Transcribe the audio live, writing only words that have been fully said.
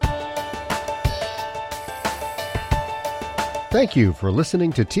Thank you for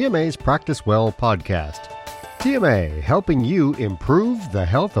listening to TMA's Practice Well podcast. TMA, helping you improve the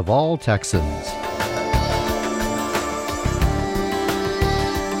health of all Texans.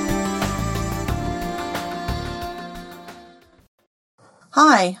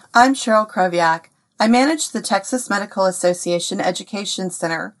 Hi, I'm Cheryl Kroviak. I manage the Texas Medical Association Education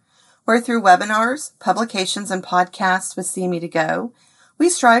Center, where through webinars, publications, and podcasts with CME2Go, we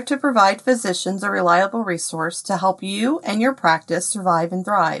strive to provide physicians a reliable resource to help you and your practice survive and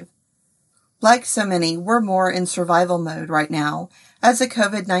thrive. Like so many, we're more in survival mode right now as the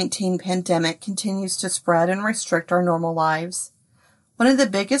COVID-19 pandemic continues to spread and restrict our normal lives. One of the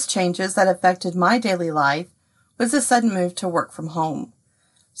biggest changes that affected my daily life was the sudden move to work from home.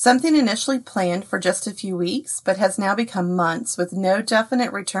 Something initially planned for just a few weeks, but has now become months with no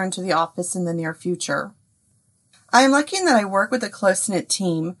definite return to the office in the near future. I am lucky in that I work with a close-knit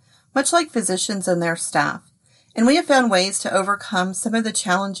team, much like physicians and their staff, and we have found ways to overcome some of the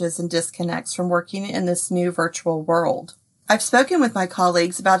challenges and disconnects from working in this new virtual world. I've spoken with my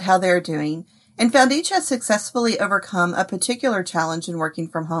colleagues about how they're doing and found each has successfully overcome a particular challenge in working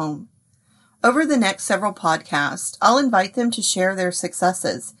from home. Over the next several podcasts, I'll invite them to share their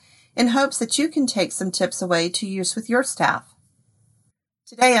successes in hopes that you can take some tips away to use with your staff.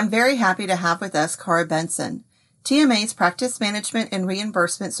 Today, I'm very happy to have with us Cara Benson, TMA's Practice Management and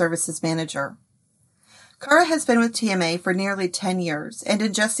Reimbursement Services Manager. Cara has been with TMA for nearly 10 years and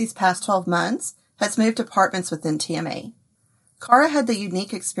in just these past 12 months has moved departments within TMA. Cara had the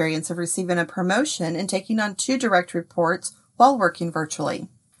unique experience of receiving a promotion and taking on 2 direct reports while working virtually.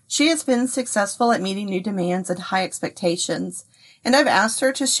 She has been successful at meeting new demands and high expectations, and I've asked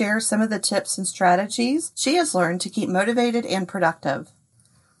her to share some of the tips and strategies she has learned to keep motivated and productive.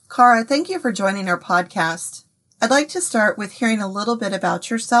 Cara, thank you for joining our podcast. I'd like to start with hearing a little bit about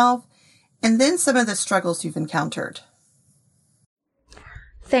yourself and then some of the struggles you've encountered.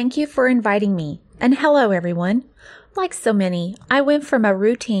 Thank you for inviting me. And hello, everyone. Like so many, I went from a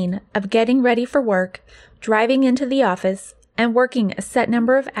routine of getting ready for work, driving into the office, and working a set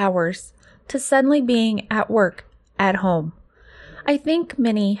number of hours to suddenly being at work at home. I think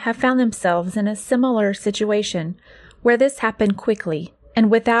many have found themselves in a similar situation where this happened quickly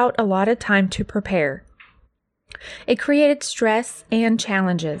and without a lot of time to prepare. It created stress and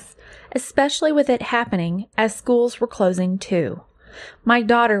challenges, especially with it happening as schools were closing too. My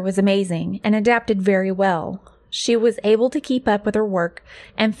daughter was amazing and adapted very well. She was able to keep up with her work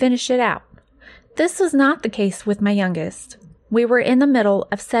and finish it out. This was not the case with my youngest. We were in the middle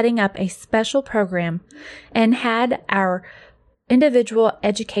of setting up a special program and had our individual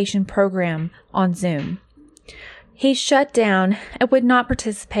education program on Zoom. He shut down and would not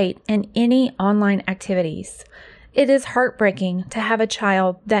participate in any online activities. It is heartbreaking to have a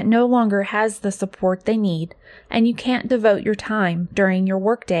child that no longer has the support they need, and you can't devote your time during your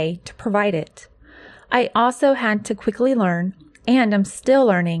workday to provide it. I also had to quickly learn, and am still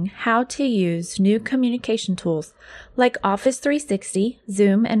learning, how to use new communication tools like Office 360,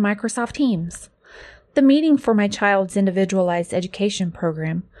 Zoom, and Microsoft Teams. The meeting for my child's individualized education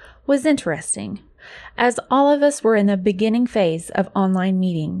program was interesting, as all of us were in the beginning phase of online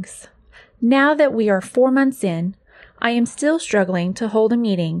meetings. Now that we are 4 months in, I am still struggling to hold a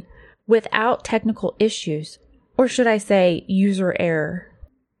meeting without technical issues, or should I say user error.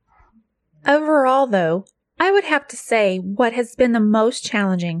 Overall, though, I would have to say what has been the most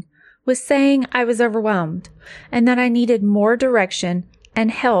challenging was saying I was overwhelmed and that I needed more direction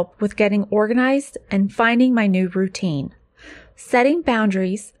and help with getting organized and finding my new routine. Setting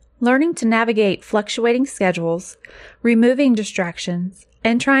boundaries, learning to navigate fluctuating schedules, removing distractions,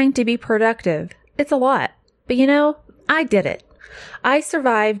 and trying to be productive. It's a lot, but I did it. I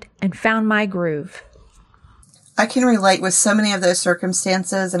survived and found my groove. I can relate with so many of those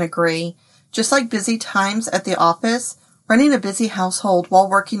circumstances and agree. Just like busy times at the office, running a busy household while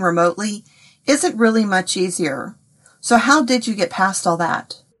working remotely isn't really much easier. So how did you get past all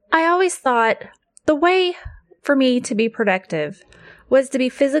that? I always thought the way for me to be productive was to be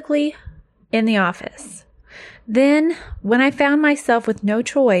physically in the office. Then, when I found myself with no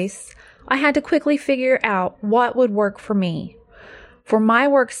choice, I had to quickly figure out what would work for me. For my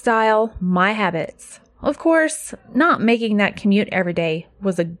work style, my habits. Of course, not making that commute every day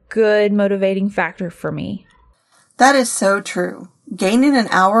was a good motivating factor for me. That is so true. Gaining an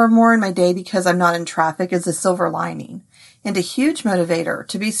hour or more in my day because I'm not in traffic is a silver lining and a huge motivator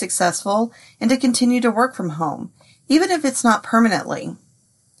to be successful and to continue to work from home, even if it's not permanently.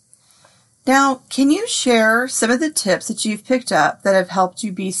 Now, can you share some of the tips that you've picked up that have helped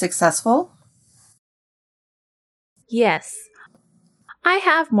you be successful? Yes, I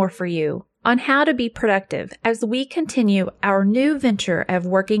have more for you. on how to be productive as we continue our new venture of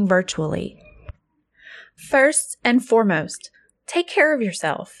working virtually. First and foremost, take care of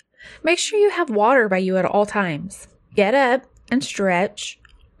yourself. Make sure you have water by you at all times. Get up and stretch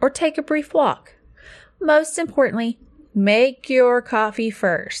or take a brief walk. Most importantly, make your coffee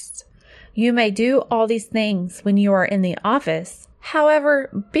first. You may do all these things when you are in the office.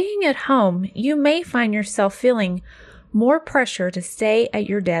 However, being at home, you may find yourself feeling more pressure to stay at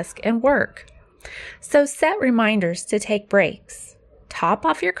your desk and work. So set reminders to take breaks. Top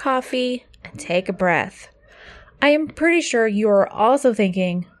off your coffee and take a breath. I am pretty sure you are also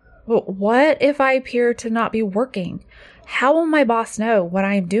thinking, well, what if I appear to not be working? How will my boss know what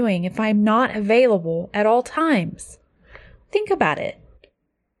I am doing if I'm not available at all times? Think about it.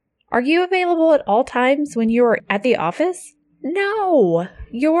 Are you available at all times when you are at the office? No,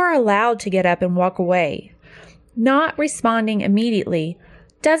 you are allowed to get up and walk away. Not responding immediately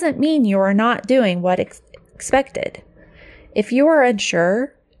doesn't mean you are not doing what expected. If you are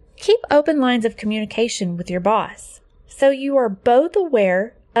unsure, keep open lines of communication with your boss so you are both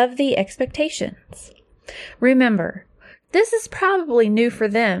aware of the expectations. Remember, this is probably new for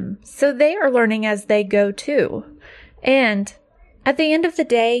them, so they are learning as they go too. And at the end of the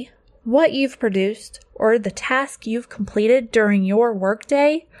day, what you've produced or the task you've completed during your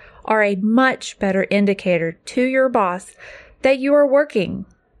workday are a much better indicator to your boss that you are working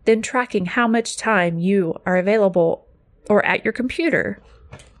than tracking how much time you are available or at your computer.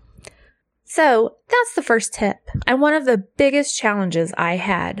 So that's the first tip and one of the biggest challenges I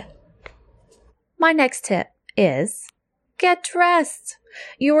had. My next tip is get dressed.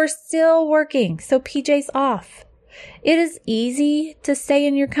 You are still working, so PJs off. It is easy to stay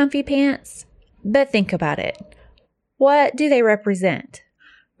in your comfy pants, but think about it. What do they represent?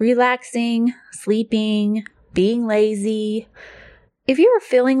 Relaxing, sleeping, being lazy. If you are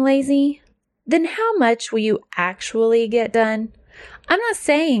feeling lazy, then how much will you actually get done? I'm not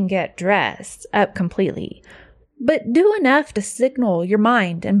saying get dressed up completely, but do enough to signal your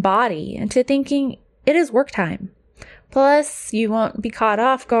mind and body into thinking it is work time. Plus, you won't be caught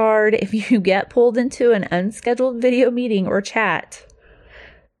off guard if you get pulled into an unscheduled video meeting or chat.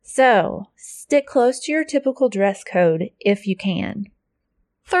 So, stick close to your typical dress code if you can.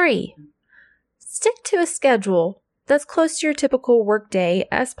 3. Stick to a schedule that's close to your typical workday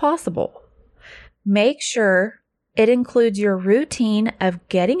as possible. Make sure it includes your routine of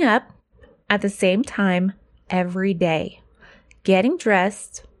getting up at the same time every day, getting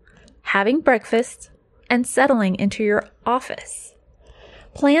dressed, having breakfast, and settling into your office.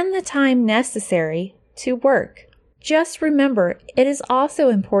 Plan the time necessary to work. Just remember, it is also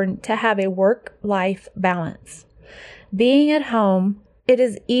important to have a work-life balance. Being at home, it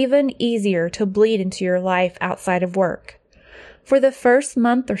is even easier to bleed into your life outside of work. For the first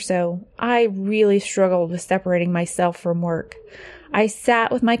month or so, I really struggled with separating myself from work. I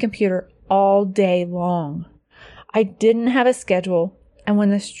sat with my computer all day long. I didn't have a schedule, and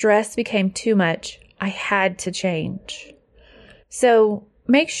when the stress became too much, I had to change. So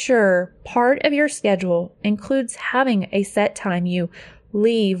make sure part of your schedule includes having a set time you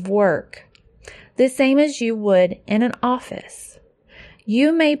leave work, the same as you would in an office.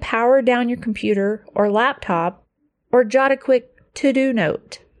 You may power down your computer or laptop or jot a quick to-do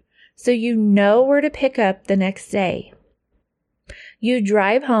note so you know where to pick up the next day. You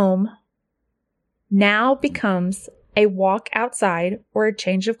drive home now becomes a walk outside or a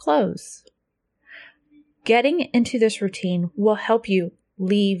change of clothes. Getting into this routine will help you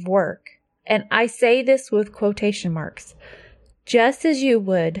leave work. And I say this with quotation marks, just as you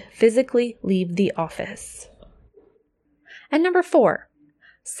would physically leave the office. And number 4,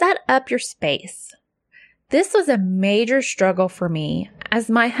 set up your space. This was a major struggle for me as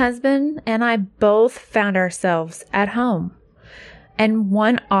my husband and I both found ourselves at home and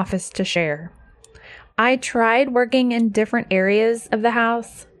one office to share. I tried working in different areas of the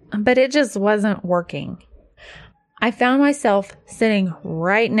house, but it just wasn't working. I found myself sitting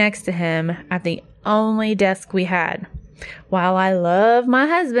right next to him at the only desk we had. While I love my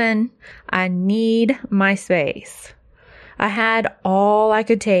husband, I need my space. I had all I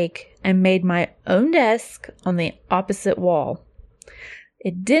could take and made my own desk on the opposite wall.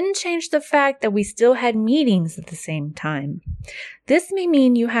 It didn't change the fact that we still had meetings at the same time. This may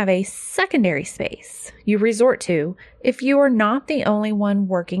mean you have a secondary space you resort to if you are not the only one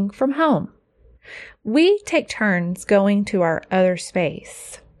working from home. We take turns going to our other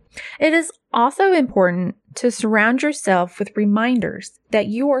space. It is also important to surround yourself with reminders that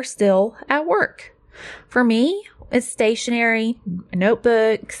you are still at work. For me, it's stationery,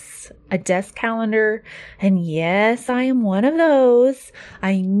 notebooks, a desk calendar, and yes, I am one of those.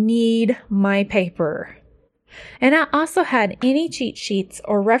 I need my paper. And I also had any cheat sheets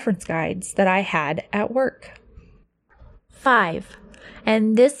or reference guides that I had at work. 5.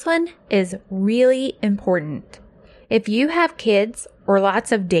 And this one is really important. If you have kids or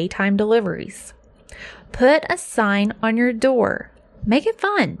lots of daytime deliveries, put a sign on your door. Make it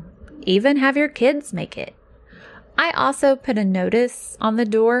fun. Even have your kids make it. I also put a notice on the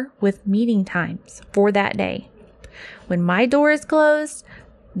door with meeting times for that day. When my door is closed,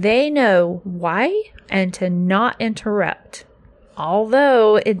 they know why and to not interrupt,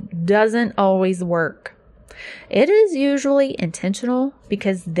 although it doesn't always work. It is usually intentional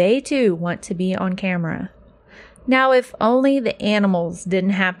because they too want to be on camera. Now, if only the animals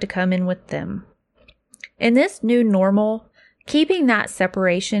didn't have to come in with them. In this new normal, keeping that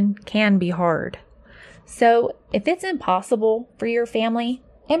separation can be hard. So, if it's impossible for your family,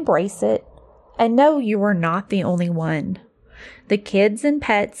 embrace it and know you are not the only one. The kids and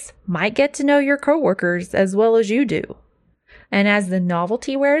pets might get to know your coworkers as well as you do. And as the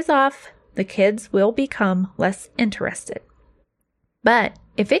novelty wears off, the kids will become less interested. But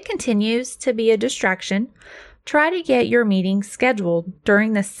if it continues to be a distraction, try to get your meetings scheduled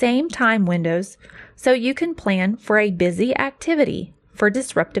during the same time windows so you can plan for a busy activity for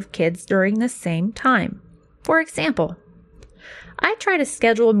disruptive kids during the same time. For example, I try to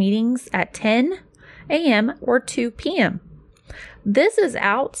schedule meetings at 10 a.m. or 2 p.m. This is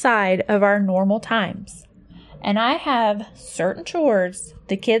outside of our normal times, and I have certain chores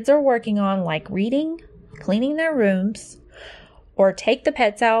the kids are working on, like reading, cleaning their rooms, or take the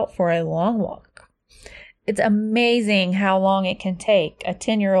pets out for a long walk. It's amazing how long it can take a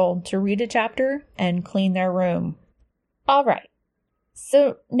 10-year-old to read a chapter and clean their room. All right,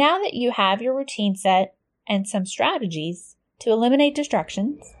 so now that you have your routine set and some strategies to eliminate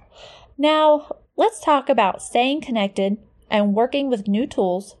distractions, now let's talk about staying connected and working with new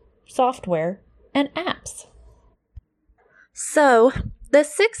tools, software, and apps. So, the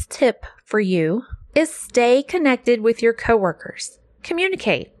 6th tip for you is stay connected with your coworkers.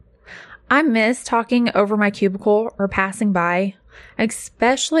 Communicate. I miss talking over my cubicle or passing by,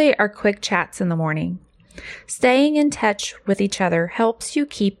 especially our quick chats in the morning. Staying in touch with each other helps you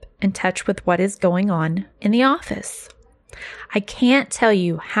keep in touch with what is going on in the office. I can't tell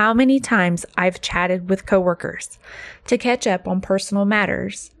you how many times I've chatted with coworkers to catch up on personal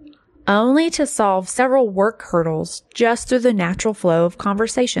matters, only to solve several work hurdles just through the natural flow of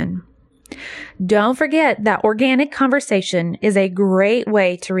conversation. Don't forget that organic conversation is a great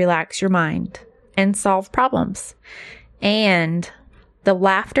way to relax your mind and solve problems. And the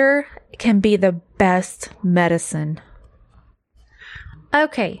laughter can be the best medicine.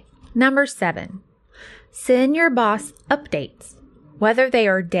 Okay, number 7. Send your boss updates, whether they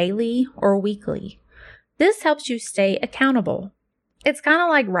are daily or weekly. This helps you stay accountable. It's kind of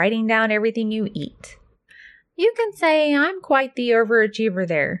like writing down everything you eat. You can say, I'm quite the overachiever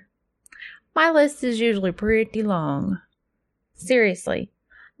there. My list is usually pretty long. Seriously,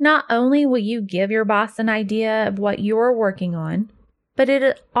 not only will you give your boss an idea of what you're working on, but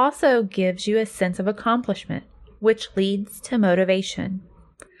it also gives you a sense of accomplishment, which leads to motivation.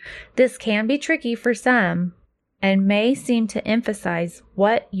 This can be tricky for some and may seem to emphasize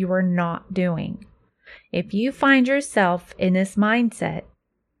what you are not doing. If you find yourself in this mindset,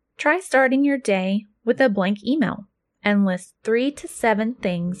 try starting your day with a blank email and list 3 to 7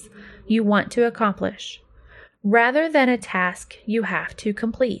 things you want to accomplish, rather than a task you have to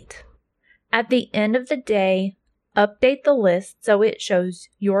complete. At the end of the day, update the list so it shows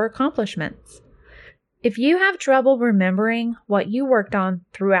your accomplishments. If you have trouble remembering what you worked on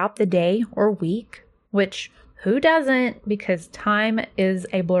throughout the day or week, which who doesn't because time is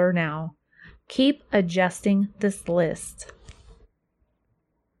a blur now, keep adjusting this list.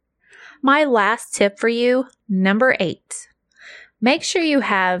 My last tip for you, number 8. Make sure you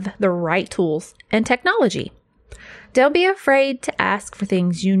have the right tools and technology. Don't be afraid to ask for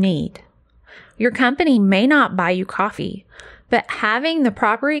things you need. Your company may not buy you coffee, but having the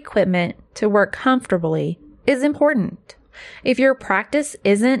proper equipment to work comfortably is important. If your practice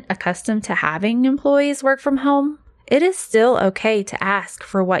isn't accustomed to having employees work from home, it is still okay to ask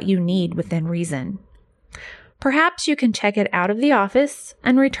for what you need within reason. Perhaps you can check it out of the office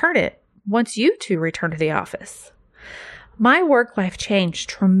and return it once you two return to the office. My work life changed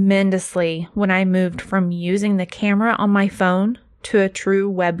tremendously when I moved from using the camera on my phone to a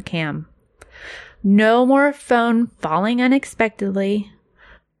true webcam. No more phone falling unexpectedly.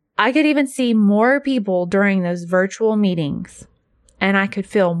 I could even see more people during those virtual meetings. and I could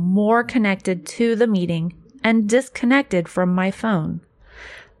feel more connected to the meeting and disconnected from my phone.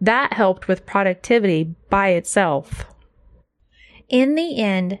 That helped with productivity by itself. In the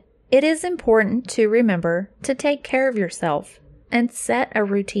end, it is important to remember to take care of yourself and set a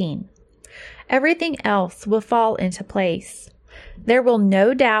routine. Everything else will fall into place. There will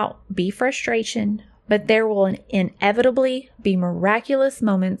no doubt be frustration, but there will inevitably be miraculous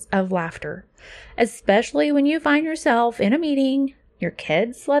moments of laughter, especially when you find yourself in a meeting, your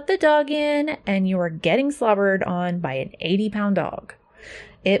kids let the dog in, and you are getting slobbered on by an 80-pound dog.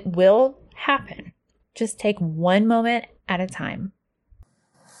 It will happen. Just take one moment at a time.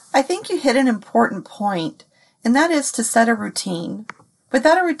 I think you hit an important point, and that is to set a routine.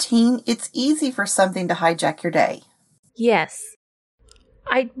 Without a routine, it's easy for something to hijack your day. Yes.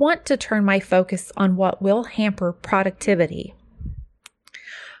 I want to turn my focus on what will hamper productivity.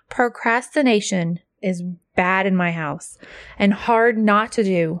 Procrastination is bad in my house and hard not to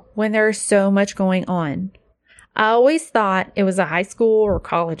do when there is so much going on. I always thought it was a high school or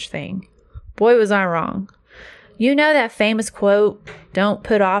college thing. Boy, was I wrong. You know that famous quote, "Don't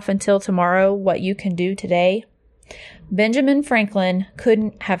put off until tomorrow what you can do today"? Benjamin Franklin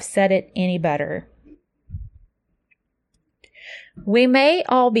couldn't have said it any better. We may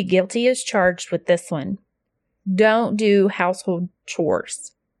all be guilty as charged with this one. Don't do household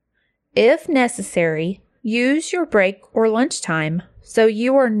chores. If necessary, use your break or lunchtime so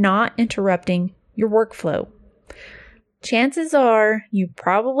you are not interrupting your workflow. Chances are you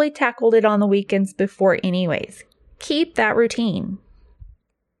probably tackled it on the weekends before anyways. Keep that routine.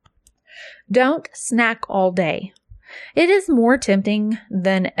 Don't snack all day. It is more tempting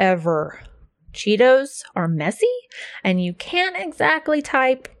than ever. Cheetos are messy, and you can't exactly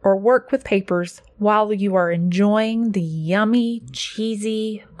type or work with papers while you are enjoying the yummy,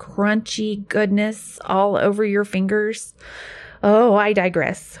 cheesy, crunchy goodness all over your fingers. Oh, I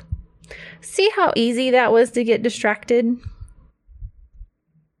digress. See how easy that was to get distracted?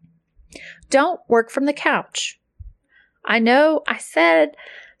 Don't work from the couch. I know I said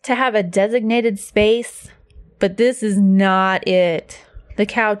to have a designated space, but this is not it. The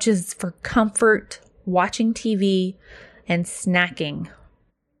couch is for comfort, watching TV, and snacking.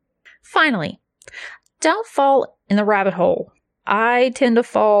 Finally, don't fall in the rabbit hole. I tend to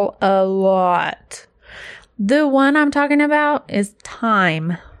fall a lot. The one I'm talking about is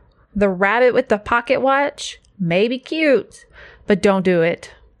time. The rabbit with the pocket watch may be cute, but don't do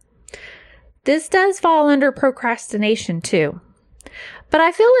it. This does fall under procrastination too, but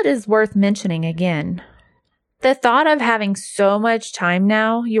I feel it is worth mentioning again. The thought of having so much time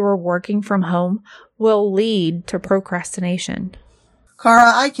now you are working from home will lead to procrastination.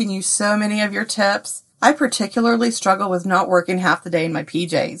 Cara, I can use so many of your tips. I particularly struggle with not working half the day in my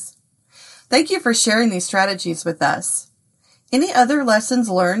PJs. Thank you for sharing these strategies with us. Any other lessons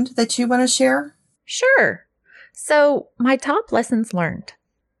learned that you want to share? Sure. So, my top lessons learned.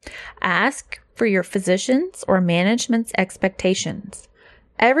 Ask for your physician's or management's expectations.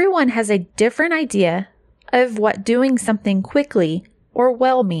 Everyone has a different idea of what doing something quickly or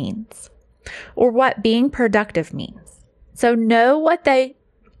well means, or what being productive means. So know what they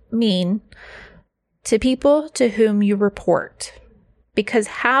mean to people to whom you report, because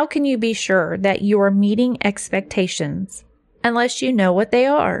how can you be sure that you are meeting expectations unless you know what they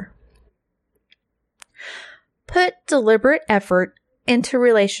are? Put deliberate effort into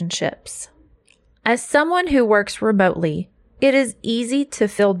relationships. As someone who works remotely, it is easy to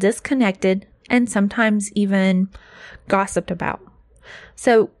feel disconnected and sometimes even gossiped about.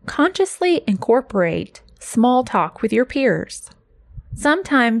 So consciously incorporate small talk with your peers.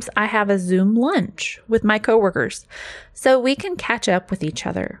 Sometimes I have a Zoom lunch with my coworkers so we can catch up with each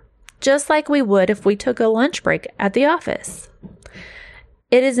other, just like we would if we took a lunch break at the office.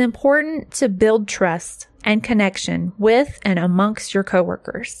 It is important to build trust and connection with and amongst your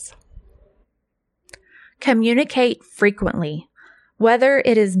coworkers. Communicate frequently, whether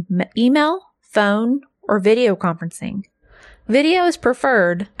it is email, phone, or video conferencing. Video is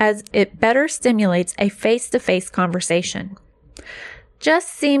preferred as it better stimulates a face-to-face conversation. Just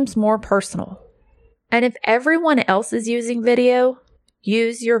seems more personal. And if everyone else is using video,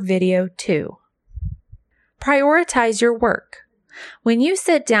 use your video too. Prioritize your work. When you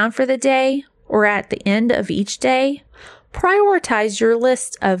sit down for the day or at the end of each day, prioritize your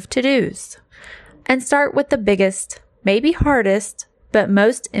list of to-dos and start with the biggest, maybe hardest, but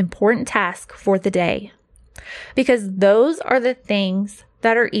most important task for the day. Because those are the things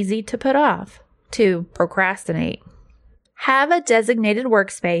that are easy to put off, to procrastinate. Have a designated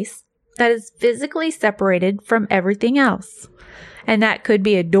workspace that is physically separated from everything else. And that could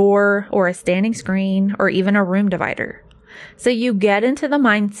be a door or a standing screen or even a room divider. So you get into the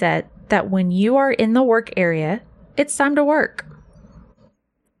mindset that when you are in the work area, it's time to work.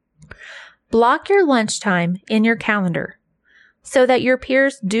 Block your lunchtime in your calendar so that your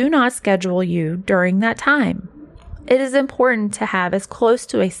peers do not schedule you during that time. It is important to have as close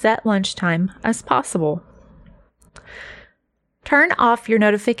to a set lunchtime as possible. Turn off your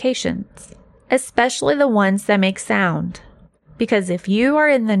notifications, especially the ones that make sound, because if you are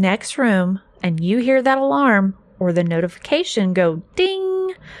in the next room and you hear that alarm or the notification go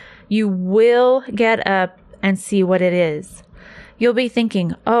ding, you will get up and see what it is. You'll be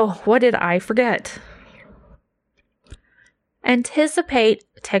thinking, oh, what did I forget? Anticipate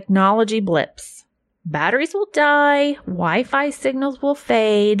technology blips. Batteries will die, Wi-Fi signals will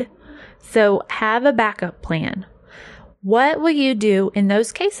fade, so have a backup plan. What will you do in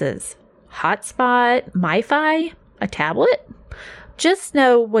those cases? Hotspot, MiFi, a tablet? Just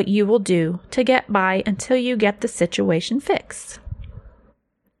know what you will do to get by until you get the situation fixed.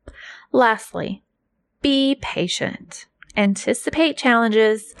 Lastly, be patient. Anticipate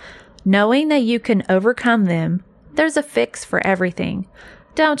challenges, knowing that you can overcome them. There's a fix for everything.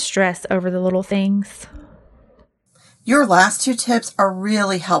 Don't stress over the little things. Your last 2 tips are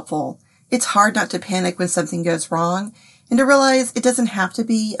really helpful. It's hard not to panic when something goes wrong and to realize it doesn't have to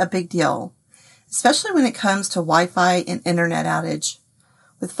be a big deal, especially when it comes to Wi-Fi and internet outage.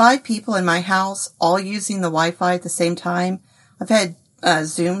 With 5 people in my house all using the Wi-Fi at the same time, I've had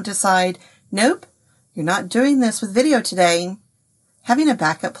Zoom decide, nope, you're not doing this with video today. Having a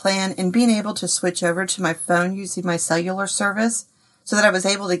backup plan and being able to switch over to my phone using my cellular service so that I was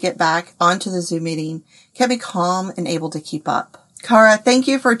able to get back onto the Zoom meeting kept me calm and able to keep up. Cara, thank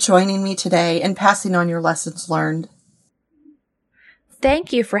you for joining me today and passing on your lessons learned.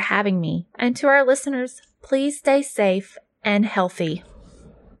 Thank you for having me. And to our listeners, please stay safe and healthy.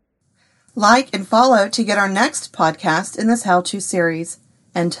 Like and follow to get our next podcast in this how-to series.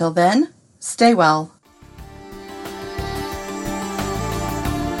 Until then, stay well.